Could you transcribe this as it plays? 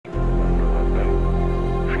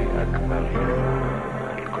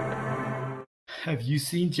Have you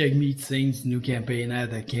seen Jagmeet Singh's new campaign ad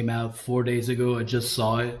that came out 4 days ago? I just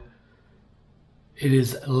saw it. It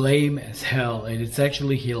is lame as hell, and it's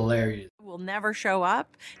actually hilarious. Will never show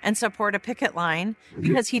up and support a picket line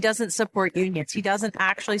because he doesn't support unions. He doesn't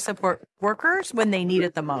actually support workers when they need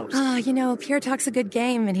it the most. Pierre talks a good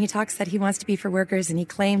game, and he talks that he wants to be for workers, and he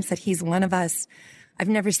claims that he's one of us. I've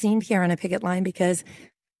never seen Pierre on a picket line because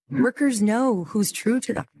workers know who's true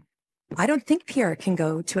to them. I don't think Pierre can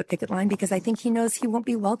go to a picket line because I think he knows he won't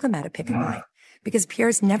be welcome at a picket line. Because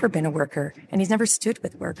Pierre's never been a worker, and he's never stood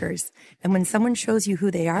with workers. And when someone shows you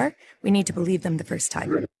who they are, we need to believe them the first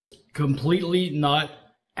time. Completely not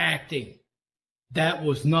acting. That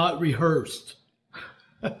was not rehearsed.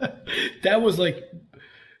 That was like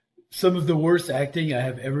some of the worst acting I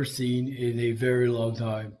have ever seen in a very long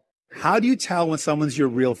time. How do you tell when someone's your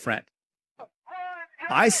real friend?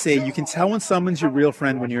 I say you can tell when someone's your real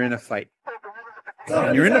friend when you're in a fight.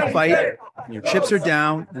 When you're in a fight, when your chips are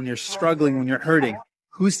down, when you're struggling, when you're hurting,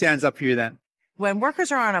 who stands up for you then? When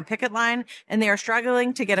workers are on a picket line and they are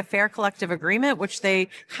struggling to get a fair collective agreement, which they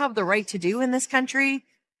have the right to do in this country,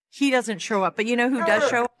 he doesn't show up. But you know who does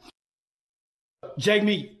show up?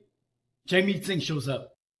 Jagmeet Singh shows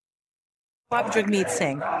up. Jagmeet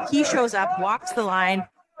Singh. He shows up, walks the line,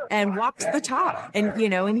 and walks the talk. And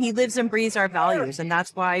he lives and breathes our values. And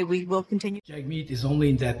that's why we will continue. Jagmeet is only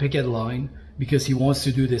in that picket line because he wants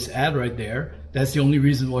to do this ad right there. That's the only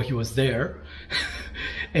reason why he was there.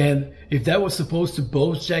 And if that was supposed to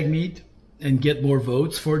boast Jagmeet and get more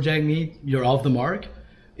votes for Jagmeet, you're off the mark.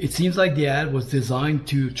 It seems like the ad was designed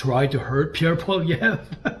to try to hurt Pierre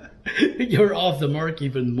Poilievre. You're off the mark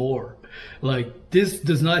even more. Like, this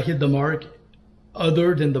does not hit the mark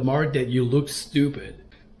other than the mark that you look stupid.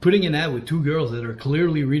 Putting an ad with two girls that are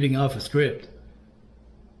clearly reading off a script.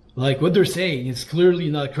 Like, what they're saying is clearly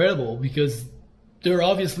not credible because they're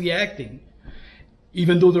obviously acting.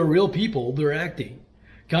 Even though they're real people, they're acting.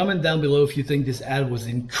 Comment down below if you think this ad was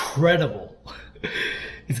incredible.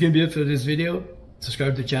 It's going to be it for this video.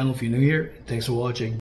 Subscribe to the channel if you're new here. Thanks for watching.